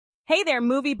Hey there,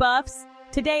 movie buffs!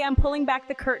 Today I'm pulling back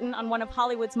the curtain on one of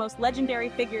Hollywood's most legendary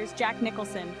figures, Jack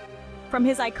Nicholson. From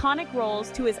his iconic roles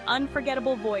to his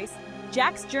unforgettable voice,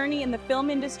 Jack's journey in the film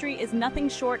industry is nothing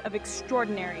short of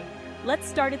extraordinary. Let's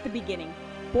start at the beginning.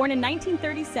 Born in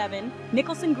 1937,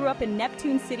 Nicholson grew up in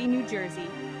Neptune City, New Jersey.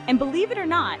 And believe it or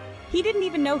not, he didn't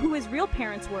even know who his real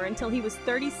parents were until he was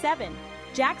 37.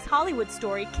 Jack's Hollywood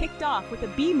story kicked off with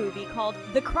a B-movie called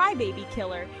The Crybaby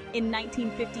Killer in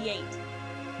 1958.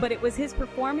 But it was his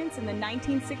performance in the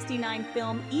 1969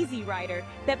 film Easy Rider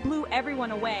that blew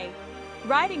everyone away.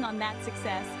 Riding on that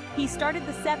success, he started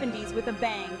the 70s with a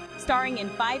bang, starring in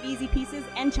 5 Easy Pieces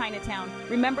and Chinatown.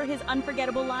 Remember his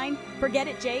unforgettable line, "Forget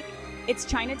it, Jake? It's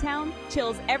Chinatown?"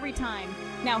 Chills every time.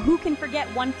 Now who can forget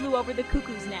One Flew Over the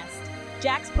Cuckoo's Nest?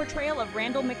 Jack's portrayal of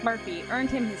Randall McMurphy earned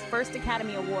him his first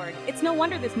Academy Award. It's no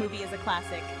wonder this movie is a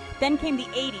classic. Then came the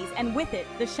 80s, and with it,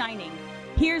 The Shining.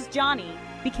 Here's Johnny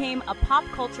became a pop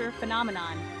culture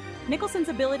phenomenon. Nicholson's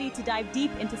ability to dive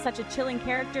deep into such a chilling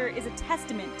character is a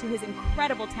testament to his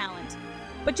incredible talent.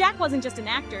 But Jack wasn't just an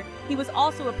actor, he was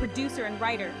also a producer and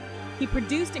writer. He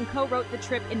produced and co-wrote The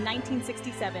Trip in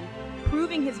 1967,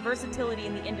 proving his versatility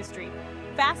in the industry.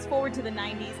 Fast forward to the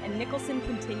 90s, and Nicholson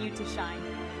continued to shine.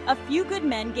 A Few Good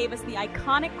Men gave us the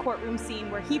iconic courtroom scene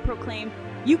where he proclaimed,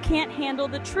 "You can't handle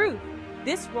the truth."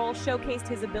 This role showcased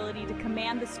his ability to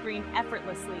command the screen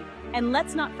effortlessly. And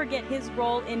let's not forget his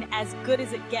role in As Good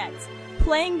as It Gets.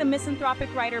 Playing the misanthropic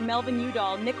writer Melvin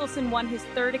Udall, Nicholson won his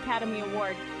 3rd Academy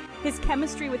Award. His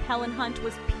chemistry with Helen Hunt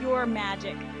was pure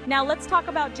magic. Now let's talk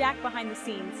about Jack behind the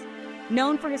scenes.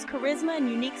 Known for his charisma and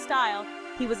unique style,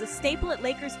 he was a staple at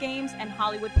Lakers games and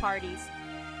Hollywood parties.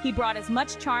 He brought as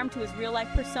much charm to his real-life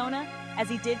persona as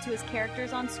he did to his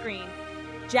characters on screen.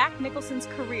 Jack Nicholson's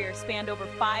career spanned over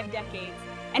 5 decades,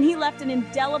 and he left an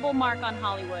indelible mark on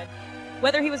Hollywood.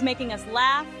 Whether he was making us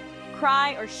laugh,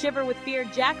 cry, or shiver with fear,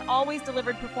 Jack always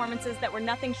delivered performances that were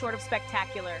nothing short of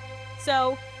spectacular.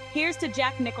 So, here's to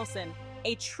Jack Nicholson,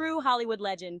 a true Hollywood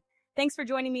legend. Thanks for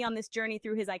joining me on this journey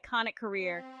through his iconic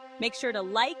career. Make sure to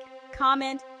like,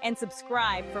 comment, and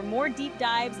subscribe for more deep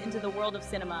dives into the world of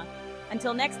cinema.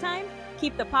 Until next time,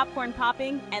 keep the popcorn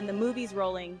popping and the movies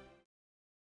rolling.